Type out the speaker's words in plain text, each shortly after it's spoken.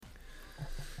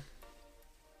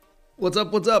What's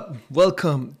up? What's up?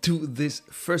 Welcome to this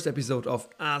first episode of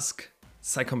Ask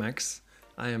Psychomax.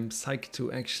 I am psyched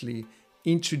to actually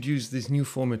introduce this new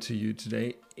format to you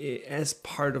today as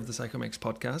part of the Psychomax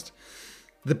podcast.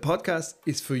 The podcast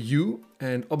is for you,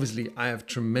 and obviously I have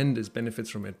tremendous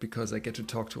benefits from it because I get to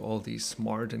talk to all these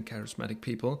smart and charismatic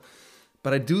people.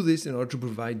 But I do this in order to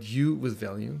provide you with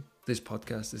value. This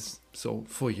podcast is so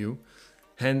for you.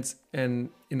 Hence, and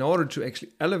in order to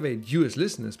actually elevate you as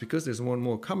listeners, because there's one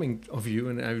more coming of you,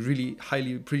 and I really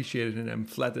highly appreciate it, and I'm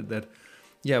flattered that,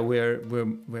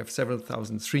 we have several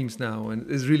thousand streams now, and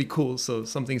it's really cool. So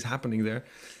something's happening there.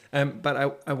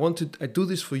 But I do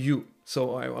this for you.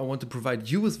 So I want to provide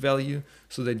you with value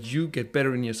so that you get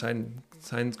better in your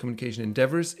science communication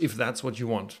endeavors, if that's what you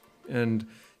want. And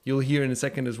you'll hear in a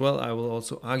second as well, I will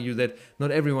also argue that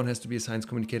not everyone has to be a science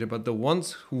communicator, but the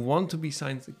ones who want to be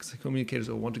science communicators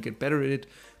or want to get better at it,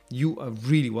 you are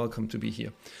really welcome to be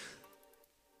here.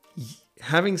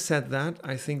 Having said that,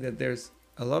 I think that there's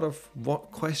a lot of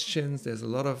questions, there's a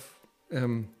lot of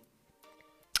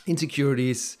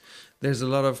insecurities, there's a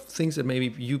lot of things that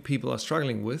maybe you people are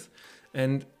struggling with,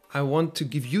 and I want to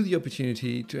give you the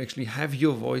opportunity to actually have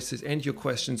your voices and your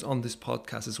questions on this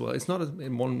podcast as well. It's not a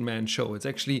one-man show. It's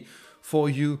actually for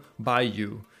you, by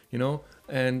you,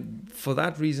 And for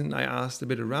that reason, I asked a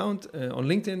bit around on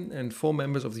LinkedIn, and 4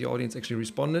 members of the audience actually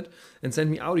responded and sent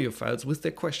me audio files with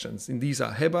their questions. And these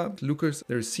are Heba, Lucas,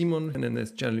 there's Simon, and then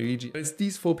there's Gianluigi. It's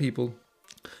these 4 people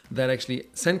that actually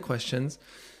send questions.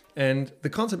 And the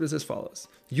concept is as follows.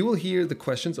 You will hear the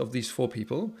questions of these 4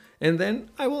 people, and then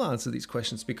I will answer these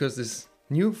questions because this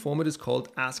new format is called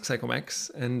Ask Psychomax.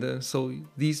 And so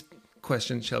these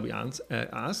questions shall be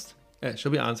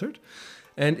answered.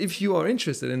 And if you are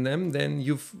interested in them, then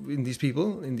in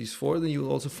these 4, then you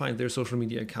will also find their social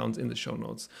media accounts in the show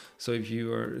notes. So if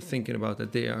you are thinking about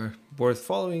that they are worth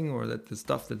following, or that the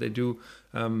stuff that they do,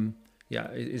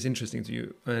 is interesting to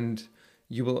you, and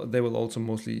they will also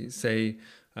mostly say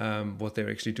what they're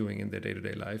actually doing in their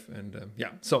day-to-day life. And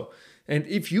and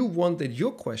if you want that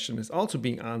your question is also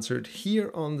being answered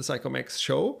here on the Psychomax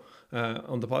show,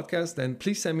 on the podcast, then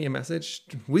please send me a message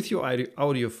with your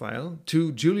audio file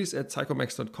to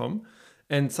julius@psychomax.com.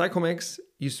 And Psychomax,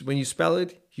 when you spell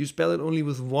it only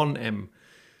with 1 M.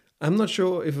 I'm not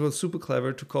sure if it was super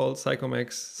clever to call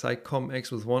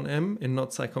Psychomax with 1 M and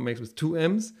not Psychomax with 2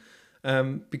 M's.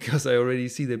 Because I already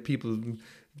see that people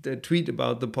tweet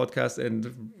about the podcast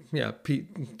and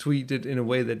tweet it in a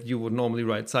way that you would normally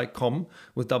write Psychom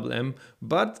with double M,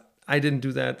 but I didn't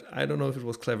do that. I don't know if it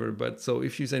was clever, but so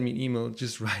if you send me an email,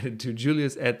 just write it to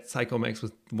julius@psychomax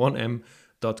with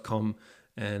 1m.com,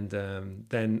 and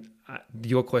then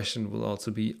your question will also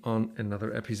be on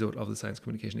another episode of the Science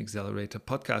Communication Accelerator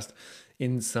podcast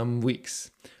in some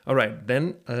weeks. All right,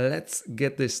 then let's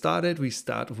get this started. We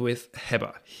start with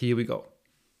Heba. Here we go.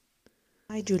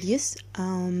 Hi, Julius.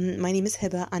 My name is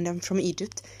Heba and I'm from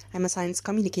Egypt. I'm a science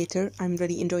communicator. I'm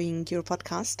really enjoying your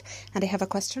podcast, and I have a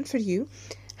question for you.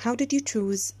 How did you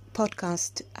choose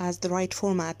podcast as the right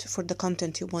format for the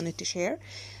content you wanted to share?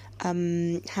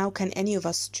 How can any of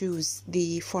us choose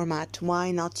the format?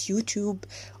 Why not YouTube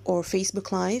or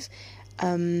Facebook Live?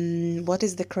 What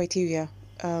is the criteria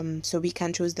so we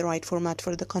can choose the right format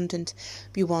for the content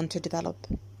we want to develop?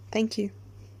 Thank you.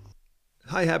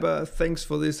 Hi, Heba. Thanks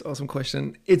for this awesome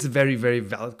question. It's a very, very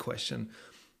valid question.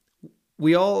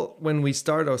 We all, when we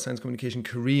start our science communication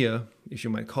career, if you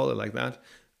might call it like that,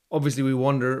 obviously we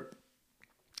wonder,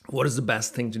 what is the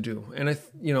best thing to do? And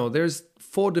there's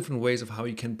 4 different ways of how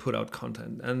you can put out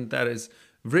content, and that is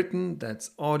written, that's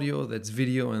audio, that's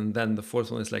video, and then the 4th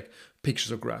one is like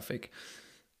pictures or graphics.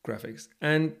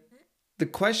 And the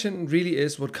question really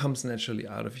is, what comes naturally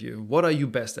out of you? What are you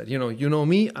best at? You know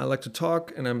me, I like to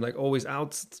talk, and I'm like always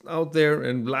out there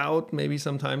and loud maybe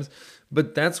sometimes,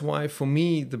 but that's why for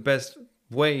me the best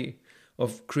way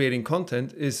of creating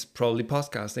content is probably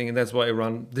podcasting, and that's why I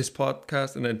run this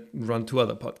podcast and I run 2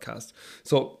 other podcasts.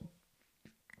 So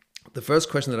the first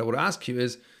question that I would ask you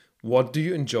is, what do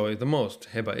you enjoy the most,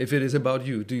 Heba? If it is about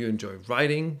you, do you enjoy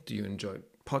writing? Do you enjoy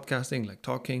podcasting, like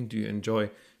talking? Do you enjoy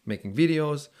making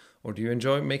videos? Or do you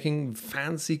enjoy making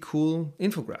fancy, cool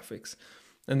infographics?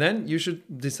 And then you should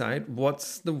decide what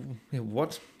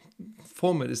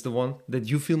format is the one that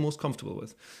you feel most comfortable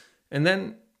with. And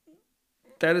then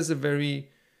that is a very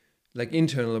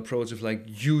internal approach of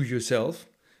you yourself.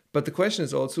 But the question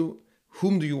is also,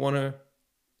 whom do you want to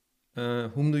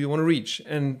reach?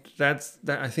 And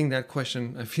I think that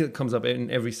question, I feel, comes up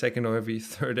in every second or every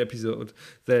 3rd episode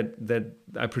that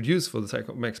I produce for the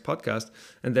Psychomax podcast.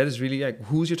 And that is really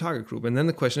who's your target group? And then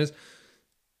the question is,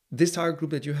 this target group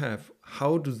that you have,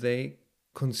 how do they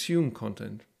consume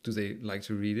content? Do they like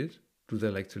to read it? Do they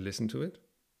like to listen to it?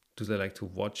 Do they like to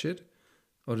watch it?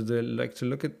 Or do they like to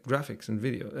look at graphics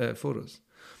and photos?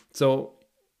 So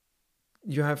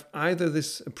you have either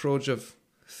this approach of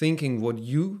thinking what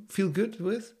you feel good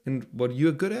with and what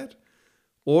you're good at,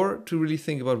 or to really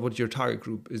think about what your target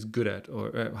group is good at,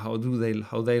 or how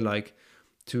they like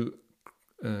to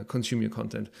consume your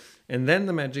content. And then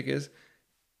the magic is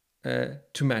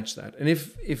to match that. And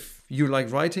if you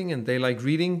like writing and they like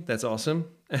reading, that's awesome.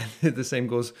 And the same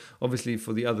goes obviously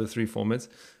for the other three formats.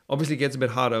 Obviously it gets a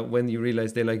bit harder when you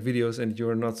realize they like videos and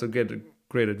you're not so great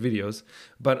at videos,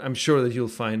 but I'm sure that you'll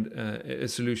find a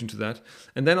solution to that.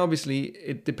 And then obviously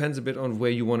it depends a bit on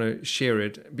where you want to share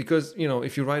it, because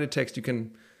if you write a text, you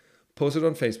can post it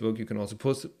on Facebook. You can also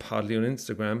post it partly on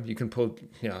Instagram. You can post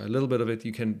a little bit of it.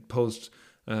 You can post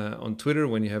on Twitter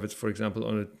when you have it, for example,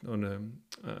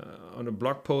 on a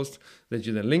blog post that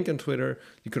you then link on Twitter.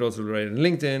 You could also write it on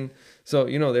LinkedIn. So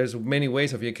there's many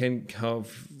ways of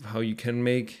how you can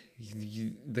make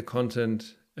the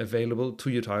content available to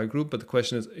your target group. But the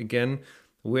question is, again,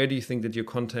 where do you think that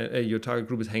your target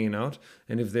group is hanging out?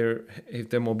 And if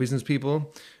they're more business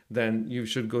people, then you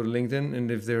should go to LinkedIn.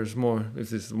 And if there's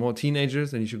more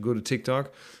teenagers, then you should go to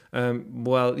TikTok.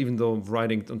 Well, even though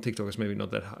writing on TikTok is maybe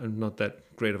not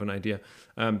that great of an idea,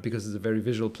 because it's a very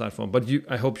visual platform. But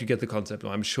I hope you get the concept.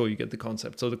 I'm sure you get the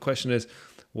concept. So the question is,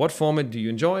 what format do you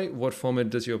enjoy? What format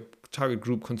does your target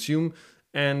group consume?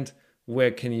 And where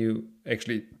can you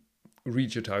actually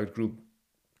reach your target group?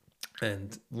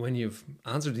 And when you've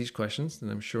answered these questions,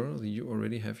 then I'm sure that you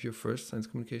already have your first science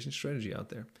communication strategy out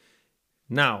there.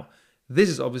 Now, this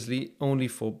is obviously only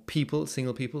for people,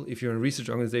 single people. If you're a research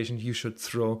organization, you should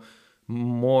throw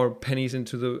more pennies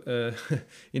into the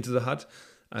into the hat.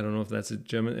 I don't know if that's a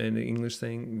German and English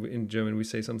saying. In German, we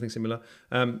say something similar.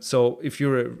 So if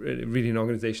you're a reading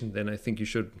organization, then I think you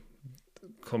should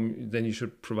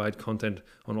provide content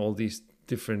on all these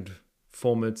different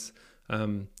formats.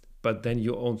 But then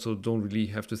you also don't really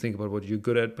have to think about what you're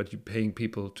good at, but you're paying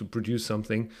people to produce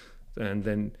something. And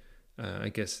then I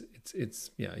guess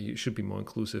you should be more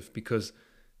inclusive, because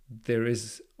there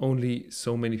is only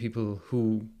so many people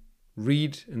who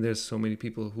read and there's so many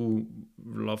people who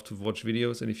love to watch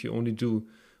videos. And if you only do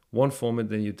one format,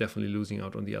 then you're definitely losing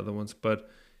out on the other ones. But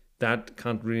that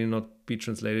can't really not be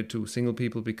translated to single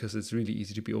people, because it's really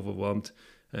easy to be overwhelmed,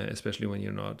 especially when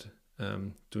you're not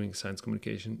doing science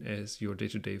communication as your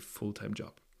day-to-day full-time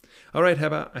job. All right,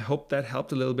 Heba, I hope that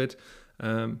helped a little bit.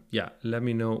 Let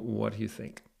me know what you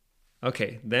think.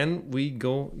 Okay, then we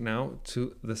go now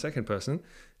to the second person,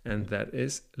 and that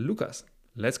is Lucas.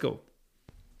 Let's go.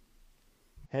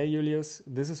 Hey Julius,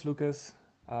 this is Lucas.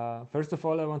 First of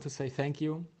all, I want to say thank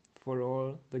you for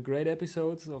all the great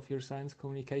episodes of your science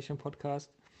communication podcast,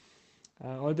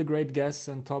 all the great guests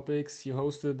and topics you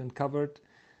hosted and covered.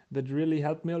 That really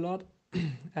helped me a lot,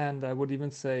 and I would even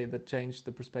say that changed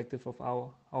the perspective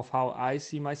of how I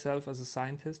see myself as a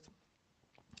scientist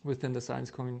within the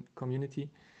science community.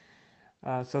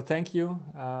 So thank you.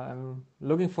 I'm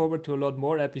looking forward to a lot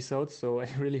more episodes, so I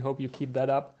really hope you keep that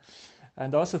up.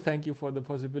 And also thank you for the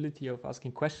possibility of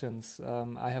asking questions.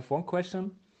 I have one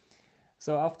question.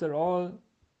 So after all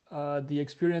the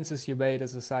experiences you made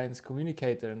as a science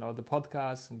communicator and all the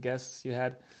podcasts and guests you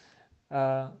had,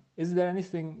 is there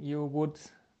anything you would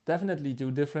definitely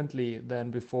do differently than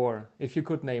before, if you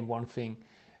could name one thing?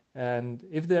 And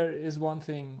if there is one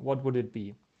thing, what would it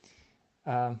be?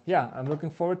 I'm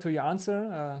looking forward to your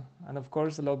answer, and of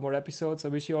course a lot more episodes. I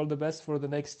wish you all the best for the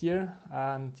next year,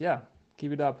 and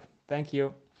keep it up. Thank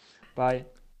you. Bye.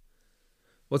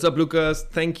 What's up, Lucas?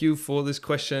 Thank you for this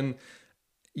question.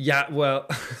 Well,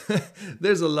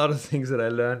 there's a lot of things that I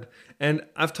learned, and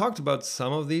I've talked about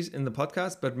some of these in the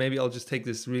podcast, but maybe I'll just take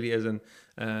this really as an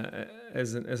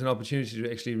opportunity to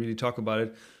actually really talk about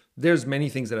it. There's many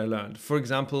things that I learned. For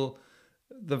example,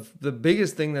 the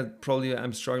biggest thing that probably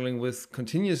I'm struggling with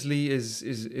continuously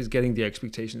is getting the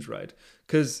expectations right.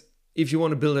 Because if you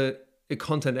want to build a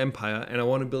content empire, and I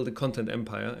want to build a content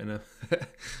empire, and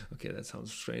okay, that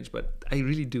sounds strange, but I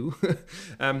really do,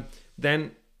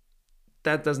 then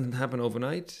that doesn't happen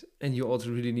overnight, and you also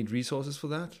really need resources for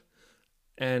that.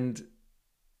 And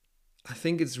I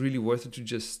think it's really worth it to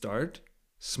just start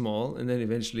small, and then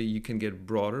eventually you can get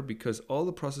broader, because all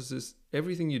the processes,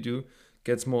 everything you do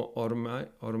gets more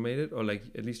automated, or like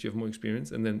at least you have more experience,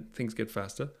 and then things get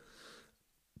faster.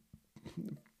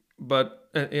 But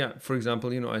for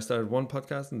example, I started one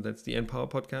podcast, and that's the Empower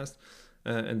podcast.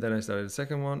 And then I started the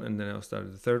second one, and then I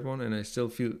started the third one, and I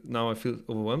feel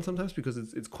overwhelmed sometimes, because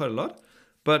it's quite a lot.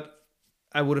 But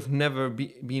I would have never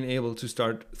been able to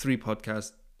start 3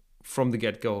 podcasts from the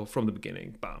get-go, from the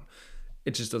beginning, bam.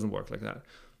 it just doesn't work like that.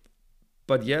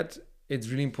 But yet, it's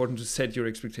really important to set your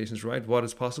expectations right, what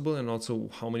is possible, and also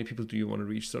how many people do you want to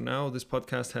reach. So now this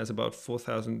podcast has about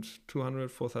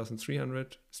 4,200,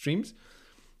 4,300 streams.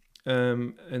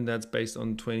 And that's based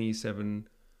on 27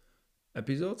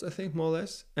 episodes, I think, more or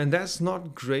less. And that's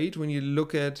not great when you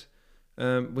look at,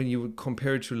 when you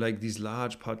compare it to like these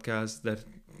large podcasts that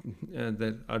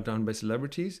are done by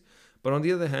celebrities. But on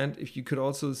the other hand, if you could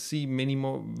also see many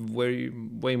more,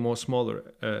 way more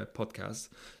smaller podcasts.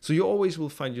 So you always will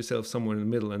find yourself somewhere in the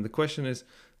middle. And the question is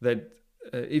that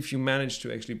if you manage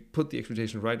to actually put the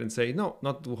expectation right and say, no,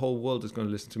 not the whole world is going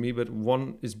to listen to me, but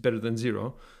one is better than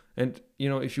zero. And,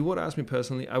 if you would ask me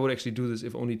personally, I would actually do this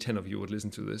if only 10 of you would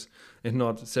listen to this and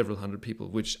not several hundred people,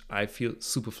 which I feel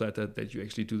super flattered that you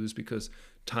actually do this, because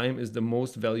time is the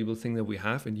most valuable thing that we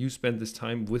have. And you spend this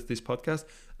time with this podcast.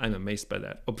 I'm amazed by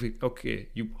that. Okay,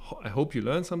 I hope you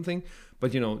learned something,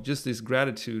 but, just this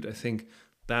gratitude, I think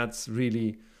that's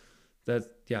really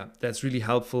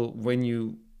helpful when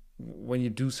you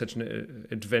do such an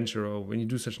adventure or when you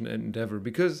do such an endeavor,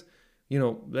 because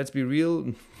let's be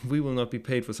real, we will not be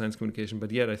paid for science communication,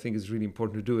 but yet I think it's really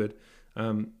important to do it.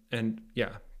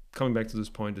 Coming back to this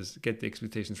point is get the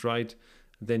expectations right.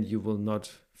 Then you will not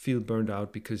feel burned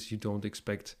out because you don't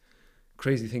expect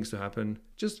crazy things to happen,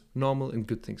 just normal and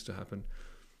good things to happen.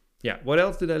 Yeah, what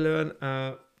else did I learn?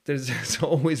 There's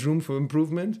always room for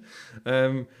improvement.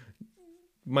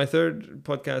 My third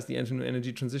podcast, the Antonym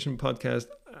Energy Transition podcast,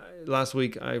 last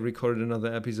week I recorded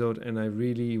another episode and I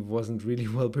really wasn't really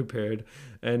well prepared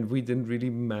and we didn't really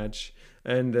match.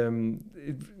 And,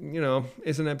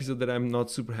 it's an episode that I'm not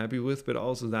super happy with, but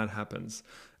also that happens.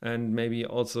 And maybe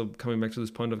also coming back to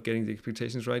this point of getting the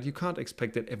expectations right, you can't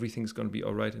expect that everything's going to be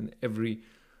all right and every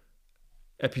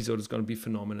episode is going to be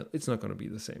phenomenal. It's not going to be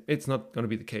the same. It's not going to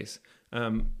be the case.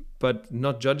 But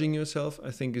not judging yourself,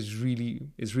 I think, is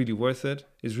really worth it.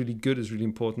 Is really good. Is really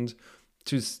important.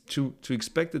 To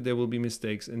expect that there will be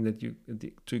mistakes and that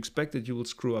to expect that you will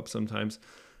screw up sometimes,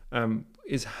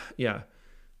 it's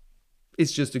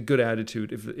just a good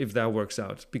attitude if that works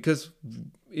out. Because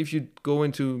if you go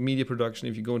into media production,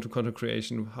 if you go into content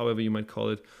creation, however you might call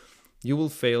it, you will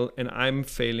fail, and I'm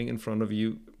failing in front of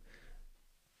you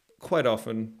quite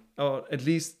often, or at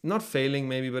least not failing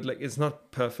maybe, but like it's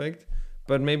not perfect.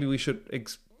 But maybe we should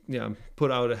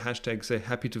put out a hashtag, say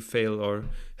happy to fail or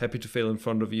happy to fail in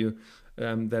front of you.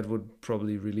 That would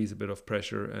probably release a bit of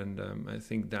pressure, and I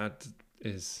think that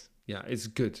is it's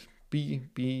good. Be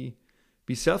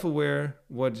self-aware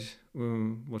what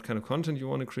kind of content you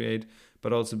want to create,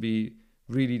 but also be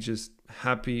really just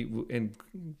happy and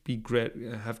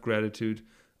have gratitude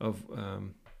of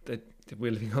that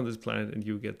we're living on this planet and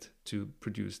you get to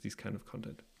produce these kind of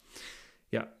content.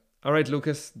 Yeah. All right,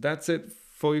 Lucas, that's it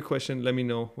for your question. Let me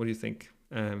know what you think.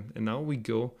 And now we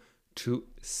go to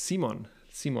Simon.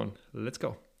 Simon, let's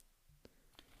go.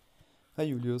 Hi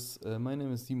Julius, my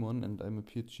name is Simon and I'm a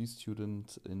PhD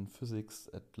student in physics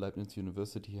at Leibniz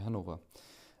University, Hanover.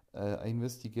 I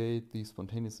investigate the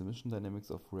spontaneous emission dynamics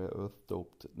of rare earth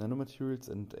doped nanomaterials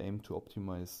and aim to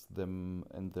optimize them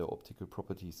and their optical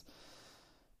properties.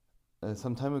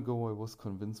 Some time ago I was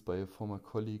convinced by a former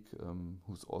colleague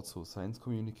who's also a science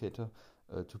communicator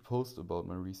to post about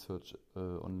my research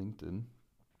on LinkedIn.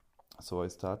 So I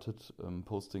started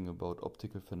posting about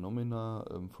optical phenomena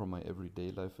from my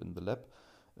everyday life in the lab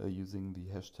using the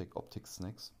hashtag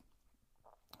OpticSnacks.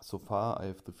 So far I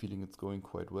have the feeling it's going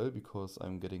quite well because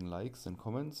I'm getting likes and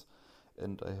comments,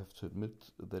 and I have to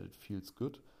admit that it feels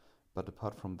good. But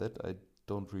apart from that, I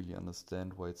don't really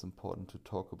understand why it's important to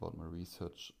talk about my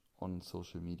research on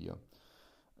social media.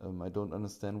 I don't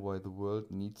understand why the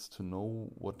world needs to know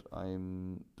what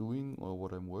I'm doing or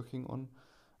what I'm working on.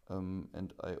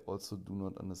 And I also do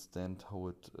not understand how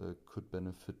it could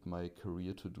benefit my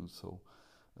career to do so.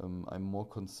 I'm more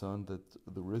concerned that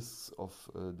the risks of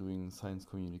doing science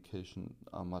communication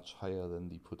are much higher than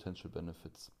the potential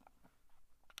benefits.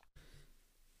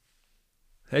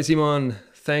 Hey Simon,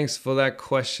 thanks for that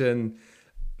question.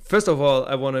 First of all,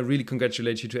 I want to really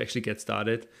congratulate you to actually get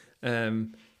started.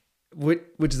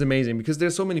 Which is amazing because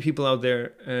there's so many people out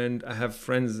there, and I have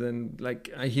friends and like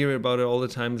I hear about it all the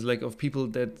time, like of people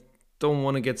that don't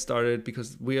want to get started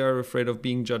because we are afraid of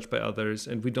being judged by others,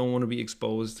 and we don't want to be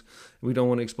exposed. We don't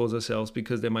want to expose ourselves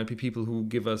because there might be people who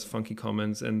give us funky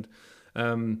comments, and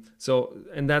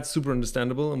that's super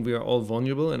understandable, and we are all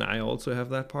vulnerable, and I also have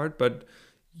that part, but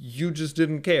you just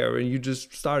didn't care and you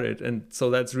just started, and so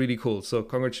that's really cool. So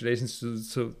congratulations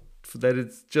that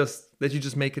it's just that you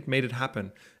just made it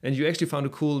happen, and you actually found a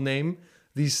cool name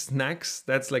these snacks,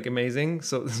 that's like amazing.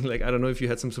 So like, I don't know if you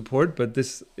had some support, but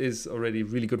this is already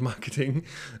really good marketing.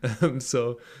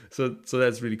 So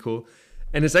that's really cool.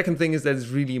 And the second thing is that it's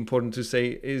really important to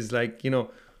say is like, no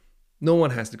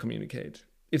one has to communicate.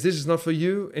 If this is not for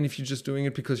you, and if you're just doing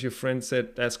it because your friend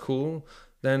said that's cool,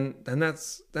 then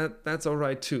that's all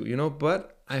right too,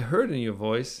 But I heard in your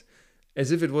voice,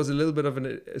 as if it was a little bit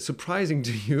of surprising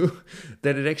to you,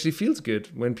 that it actually feels good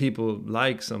when people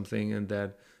like something and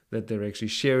that they actually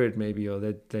share it maybe, or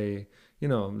that they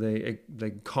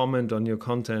comment on your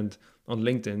content on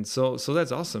LinkedIn. So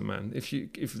that's awesome, man.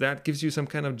 If that gives you some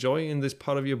kind of joy in this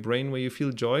part of your brain where you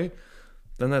feel joy,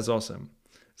 then that's awesome.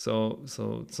 So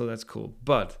that's cool.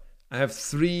 But I have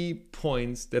 3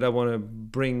 points that I want to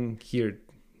bring here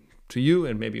to you,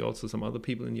 and maybe also some other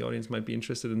people in the audience might be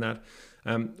interested in that.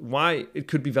 Why it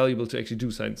could be valuable to actually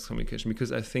do science communication,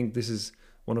 because I think this is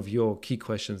one of your key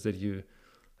questions that you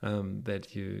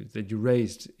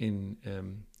raised in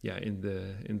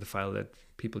the file that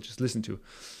people just listen to.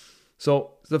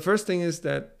 So the first thing is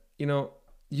that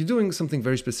you're doing something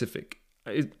very specific.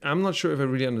 I'm not sure if I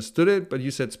really understood it, but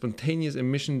you said spontaneous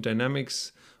emission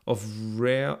dynamics of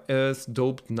rare earth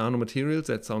doped nanomaterials.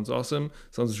 That sounds awesome.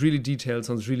 Sounds really detailed.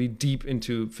 Sounds really deep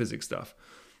into physics stuff.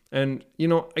 And,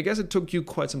 I guess it took you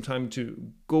quite some time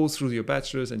to go through your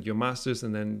bachelor's and your master's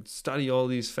and then study all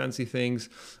these fancy things,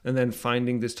 and then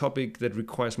finding this topic that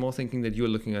requires more thinking that you're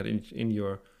looking at in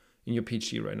your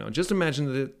PhD right now. Just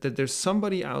imagine that there's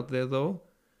somebody out there, though,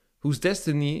 whose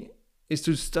destiny is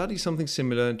to study something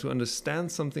similar and to understand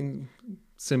something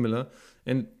similar,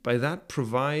 and by that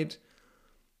provide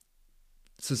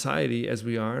society as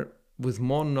we are with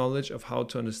more knowledge of how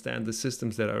to understand the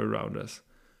systems that are around us.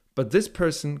 But this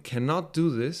person cannot do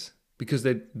this because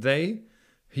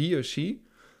he or she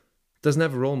doesn't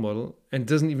have a role model and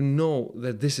doesn't even know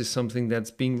that this is something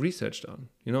that's being researched on.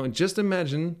 And just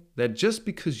imagine that just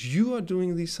because you are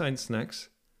doing these science snacks,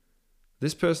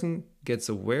 this person gets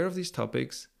aware of these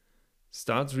topics,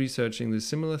 starts researching the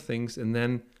similar things, and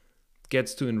then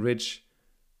gets to enrich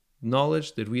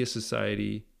knowledge that we as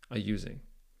society are using.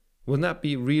 Wouldn't that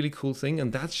be a really cool thing?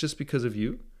 And that's just because of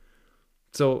you.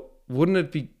 So wouldn't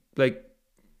it be like,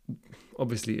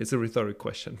 obviously it's a rhetoric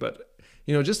question, but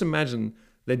just imagine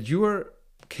that you are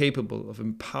capable of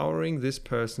empowering this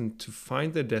person to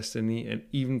find their destiny and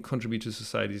even contribute to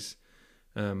society's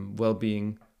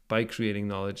well-being by creating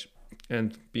knowledge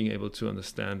and being able to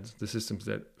understand the systems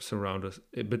that surround us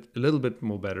a little bit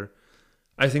more better.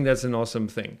 I think that's an awesome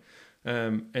thing.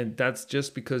 And that's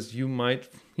just because you might,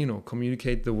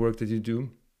 communicate the work that you do.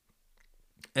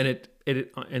 And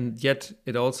yet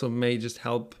it also may just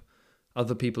help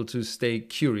other people to stay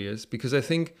curious, because I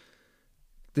think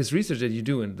this research that you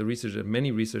do, and the research that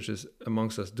many researchers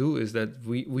amongst us do, is that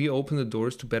we open the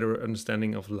doors to better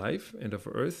understanding of life and of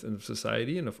Earth and of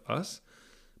society and of us.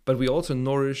 But we also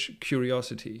nourish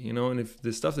curiosity, and if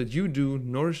the stuff that you do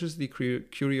nourishes the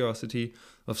curiosity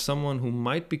of someone who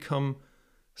might become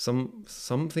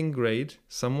someone great,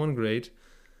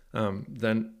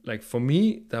 then like for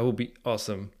me, that would be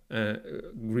awesome,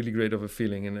 really great of a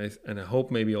feeling, and I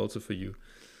hope maybe also for you.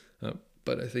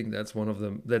 But I think that's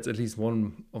that's at least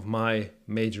one of my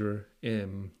major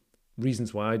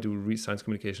reasons why I do science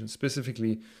communication,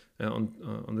 specifically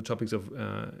on the topics of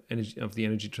the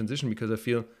energy transition, because I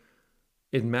feel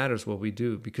it matters what we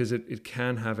do, because it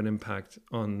can have an impact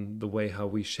on the way how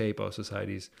we shape our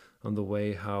societies, on the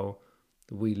way how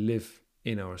we live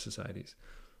in our societies.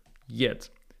 Yet,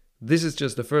 this is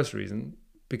just the first reason,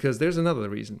 because there's another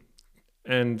reason.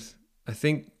 And I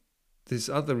think this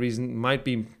other reason might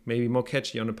be maybe more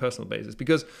catchy on a personal basis,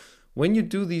 because when you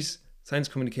do these science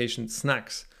communication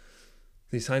snacks,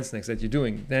 these science snacks that you're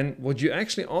doing, then what you're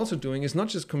actually also doing is not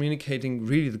just communicating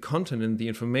really the content and the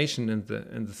information and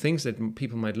the things that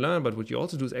people might learn, but what you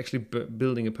also do is actually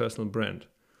building a personal brand.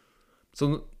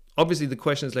 So obviously the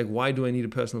question is like, why do I need a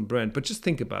personal brand? But just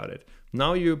think about it.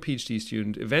 Now you're a PhD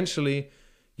student. Eventually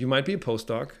you might be a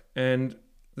postdoc, and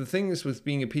the thing is with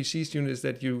being a PhD student is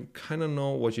that you kind of know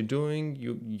what you're doing.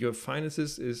 Your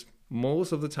finances is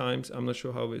most of the times, I'm not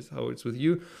sure how it's with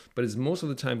you, but it's most of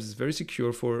the times it's very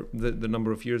secure for the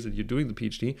number of years that you're doing the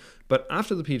PhD. But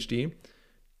after the PhD,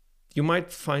 you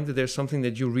might find that there's something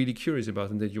that you're really curious about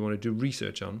and that you want to do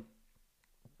research on.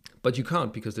 But you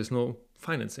can't, because there's no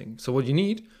financing. So what you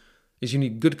need is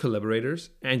good collaborators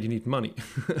and you need money.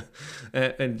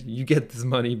 And you get this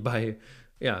money by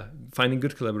finding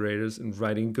good collaborators and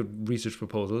writing good research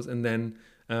proposals, and then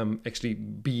actually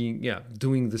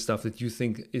doing the stuff that you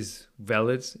think is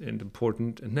valid and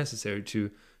important and necessary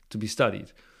to be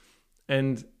studied.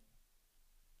 And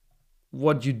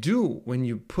what you do when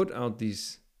you put out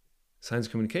these science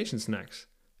communication snacks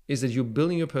is that you're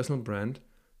building your personal brand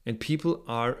and people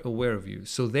are aware of you.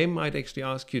 So they might actually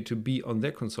ask you to be on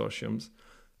their consortiums.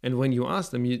 And when you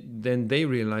ask them, then they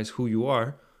realize who you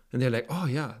are and they're like, oh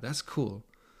yeah, that's cool.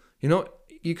 You know,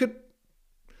 you could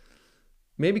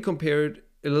maybe compare it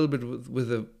a little bit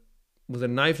with a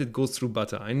knife that goes through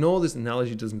butter. I know this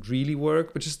analogy doesn't really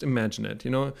work, but just imagine it, you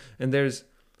know, and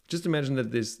just imagine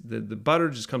that the butter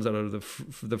just comes out of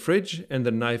the fridge and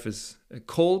the knife is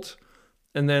cold.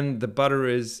 And then the butter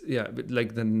is,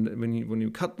 like then when you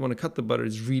want to cut the butter,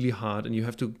 it's really hard, and you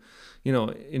have to, you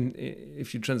know,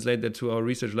 if you translate that to our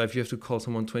research life, you have to call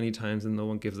someone 20 times, and no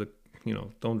one gives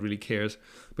don't really cares.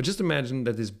 But just imagine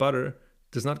that this butter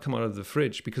does not come out of the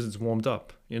fridge because it's warmed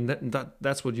up, and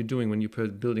that's what you're doing when you're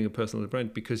building a personal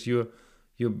brand, because you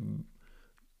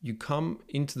come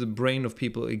into the brain of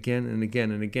people again and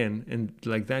again and again, and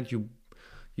like that you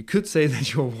could say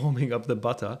that you're warming up the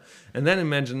butter, and then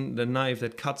imagine the knife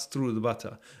that cuts through the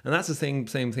butter. And that's the same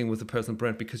thing with the personal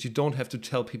brand, because you don't have to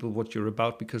tell people what you're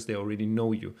about because they already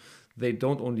know you. They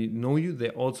don't only know you, they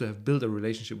also have built a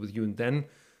relationship with you. And then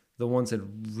the ones that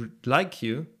like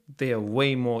you, they are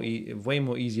way more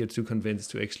easier to convince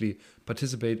to actually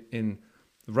participate in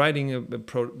writing a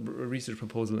research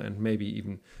proposal, and maybe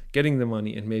even getting the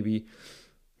money, and maybe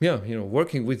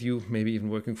working with you, maybe even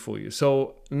working for you.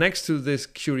 So next to this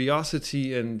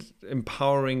curiosity and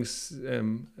empowering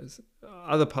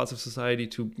other parts of society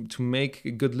to make a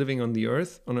good living on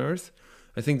Earth,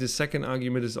 I think the second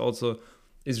argument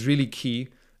is really key,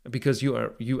 because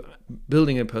you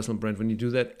building a personal brand when you do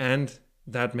that, and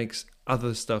that makes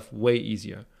other stuff way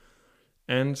easier.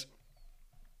 And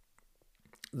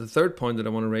the third point that I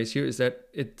want to raise here is that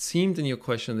it seemed in your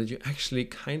question that you actually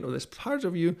there's part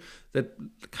of you that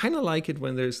kind of like it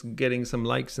when there's getting some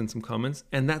likes and some comments,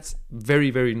 and that's very,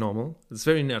 very normal. It's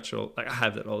very natural. Like, I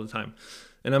have that all the time.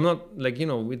 And I'm not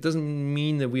it doesn't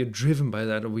mean that we are driven by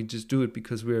that, or we just do it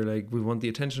because we're like, we want the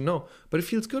attention. No, but it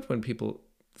feels good when people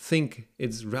think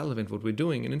it's relevant what we're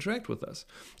doing and interact with us.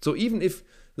 So even if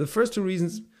the first two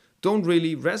reasons don't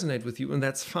really resonate with you, and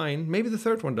that's fine, maybe the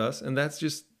third one does, and that's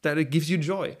just that it gives you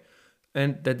joy,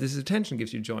 and that this attention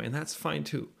gives you joy, and that's fine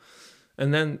too.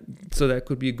 And then, so that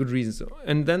could be a good reason. So,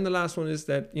 and then the last one is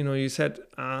that, you said,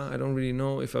 I don't really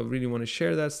know if I really want to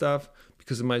share that stuff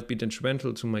because it might be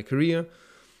detrimental to my career.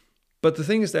 But the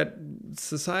thing is that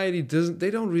society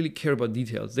they don't really care about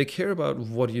details. They care about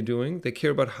what you're doing. They care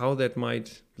about how that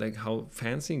might, like, how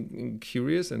fancy and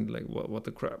curious and like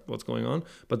what's going on.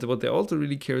 But what they also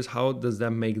really care is how does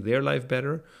that make their life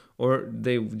better, or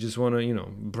they just want to,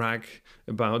 brag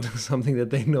about something that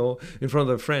they know in front of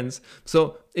their friends.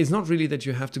 So it's not really that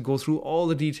you have to go through all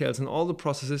the details and all the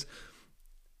processes,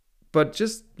 but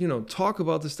just, talk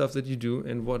about the stuff that you do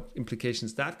and what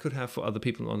implications that could have for other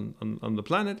people on the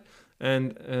planet,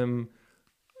 and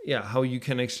how you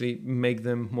can actually make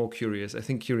them more curious. I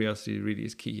think curiosity really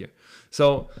is key here.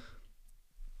 So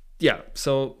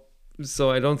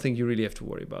I don't think you really have to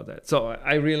worry about that. So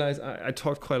I realize I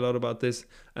talked quite a lot about this.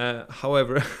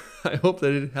 However, I hope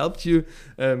that it helped you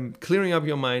clearing up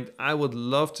your mind. I would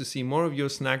love to see more of your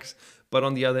snacks. But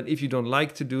on the other hand, if you don't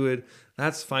like to do it,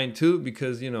 that's fine too,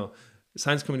 because,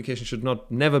 science communication should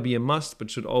never be a must, but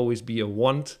should always be a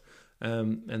want.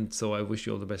 And so I wish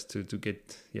you all the best to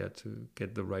get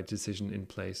the right decision in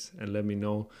place, and let me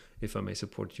know if I may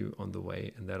support you on the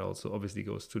way. And that also obviously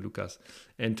goes to Lucas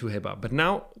and to Heba. But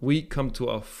now we come to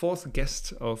our fourth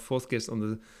guest on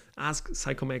the Ask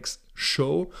Psychomex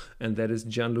show, and that is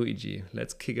Gianluigi.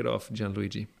 Let's kick it off,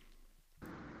 Gianluigi.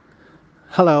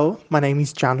 Hello, my name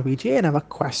is Gianluigi, and I have a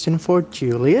question for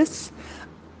Julius.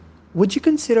 Would you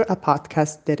consider a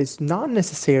podcast that is not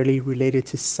necessarily related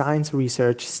to science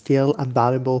research still a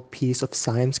valuable piece of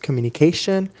science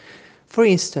communication? For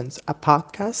instance, a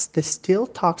podcast that still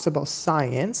talks about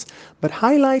science, but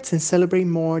highlights and celebrates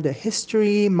more the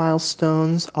history,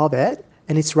 milestones of it,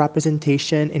 and its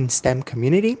representation in STEM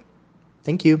community?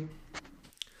 Thank you.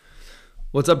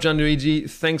 What's up, Gianluigi?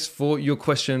 Thanks for your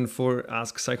question for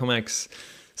Ask Psychomex.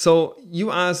 So you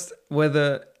asked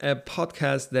whether a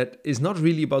podcast that is not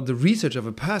really about the research of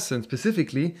a person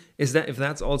specifically, if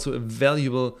that's also a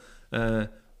valuable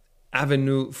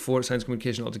avenue for science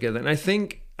communication altogether. And I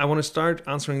think I want to start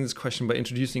answering this question by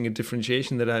introducing a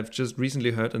differentiation that I've just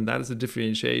recently heard, and that is the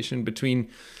differentiation between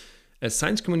a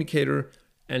science communicator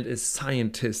and a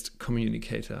scientist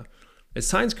communicator. A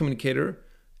science communicator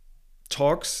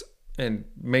talks and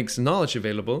makes knowledge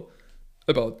available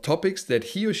about topics that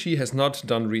he or she has not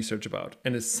done research about.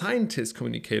 And a scientist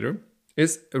communicator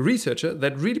is a researcher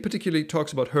that really particularly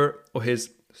talks about her or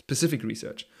his specific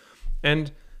research.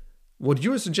 And what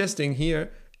you're suggesting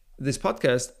here, this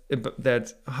podcast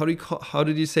that, how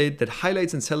did you say it? That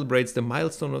highlights and celebrates the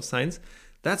milestone of science.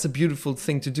 That's a beautiful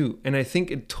thing to do. And I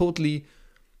think it totally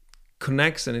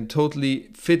connects and it totally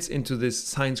fits into this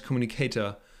science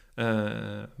communicator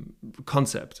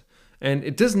concept. And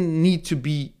it doesn't need to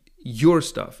be your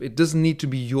stuff. It doesn't need to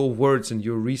be your words and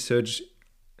your research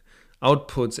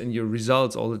outputs and your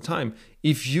results all the time.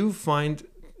 If you find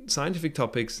scientific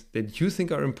topics that you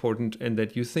think are important and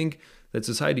that you think that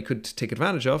society could take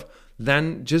advantage of,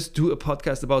 then just do a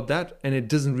podcast about that. And it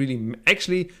doesn't really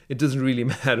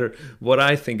matter what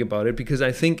I think about it, because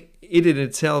I think it in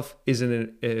itself is a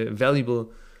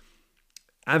valuable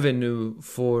avenue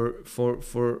for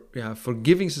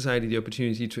giving society the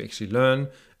opportunity to actually learn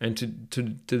and to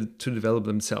develop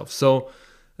themselves. So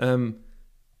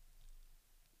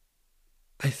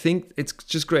I think it's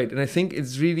just great. And I think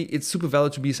it's super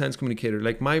valid to be a science communicator.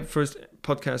 Like my first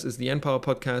podcast is the NPower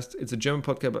podcast. It's a German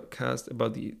podcast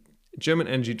about the German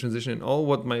energy transition and all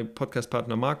what my podcast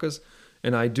partner Marcus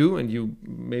and I do. And you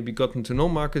maybe gotten to know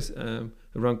Marcus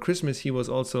around Christmas. He was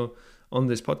also on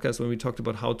this podcast when we talked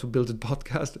about how to build a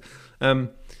podcast.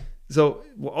 So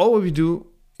all what we do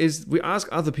is we ask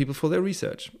other people for their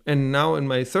research. And now in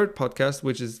my third podcast,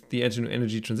 which is the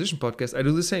Energy Transition podcast, I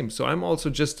do the same. So I'm also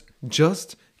just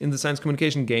in the science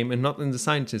communication game and not in the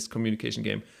scientist communication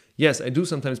game. Yes, I do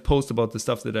sometimes post about the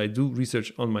stuff that I do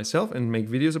research on myself and make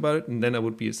videos about it, and then I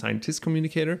would be a scientist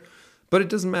communicator. But it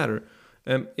doesn't matter.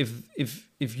 If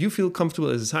you feel comfortable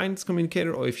as a science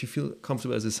communicator, or if you feel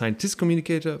comfortable as a scientist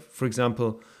communicator, for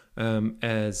example,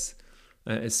 as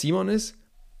Simon is,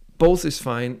 both is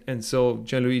fine. And so,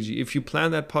 Gianluigi, if you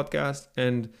plan that podcast,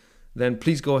 and then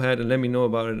please go ahead and let me know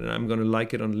about it, and I'm going to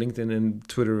like it on LinkedIn and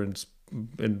Twitter and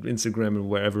Instagram and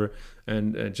wherever,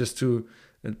 and just to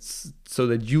so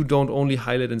that you don't only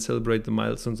highlight and celebrate the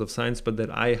milestones of science, but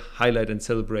that I highlight and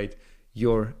celebrate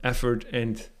your effort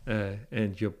and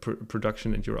your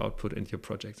production and your output and your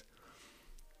project.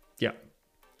 Yeah.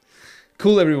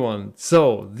 Cool, everyone.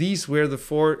 So these were the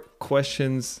 4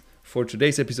 questions for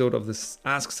today's episode of this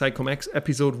Ask SciCommX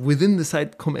episode within the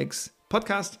SciCommX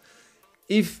podcast.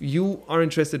 If you are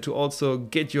interested to also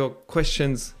get your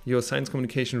questions, your science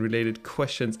communication related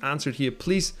questions answered here,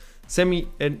 please send me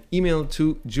an email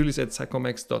to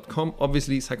julius@scicommx.com.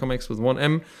 Obviously, SciCommX with 1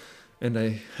 M. And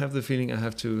I have the feeling I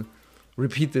have to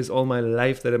repeat this all my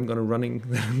life that I'm gonna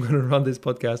run this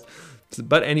podcast.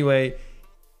 But anyway,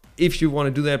 if you want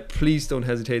to do that, please don't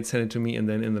hesitate, send it to me, and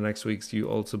then in the next weeks you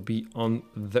also be on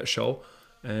the show.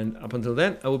 And up until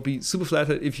then, I would be super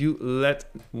flattered if you let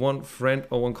one friend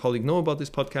or one colleague know about this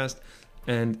podcast.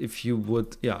 And if you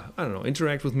would,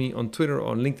 interact with me on Twitter or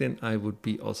on LinkedIn, I would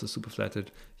be also super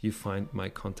flattered. You find my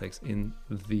contacts in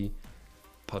the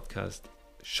podcast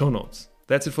show notes.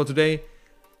 That's it for today.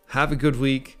 Have a good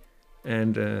week,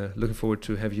 and looking forward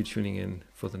to have you tuning in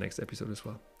for the next episode as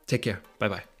well. Take care.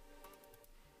 Bye-bye.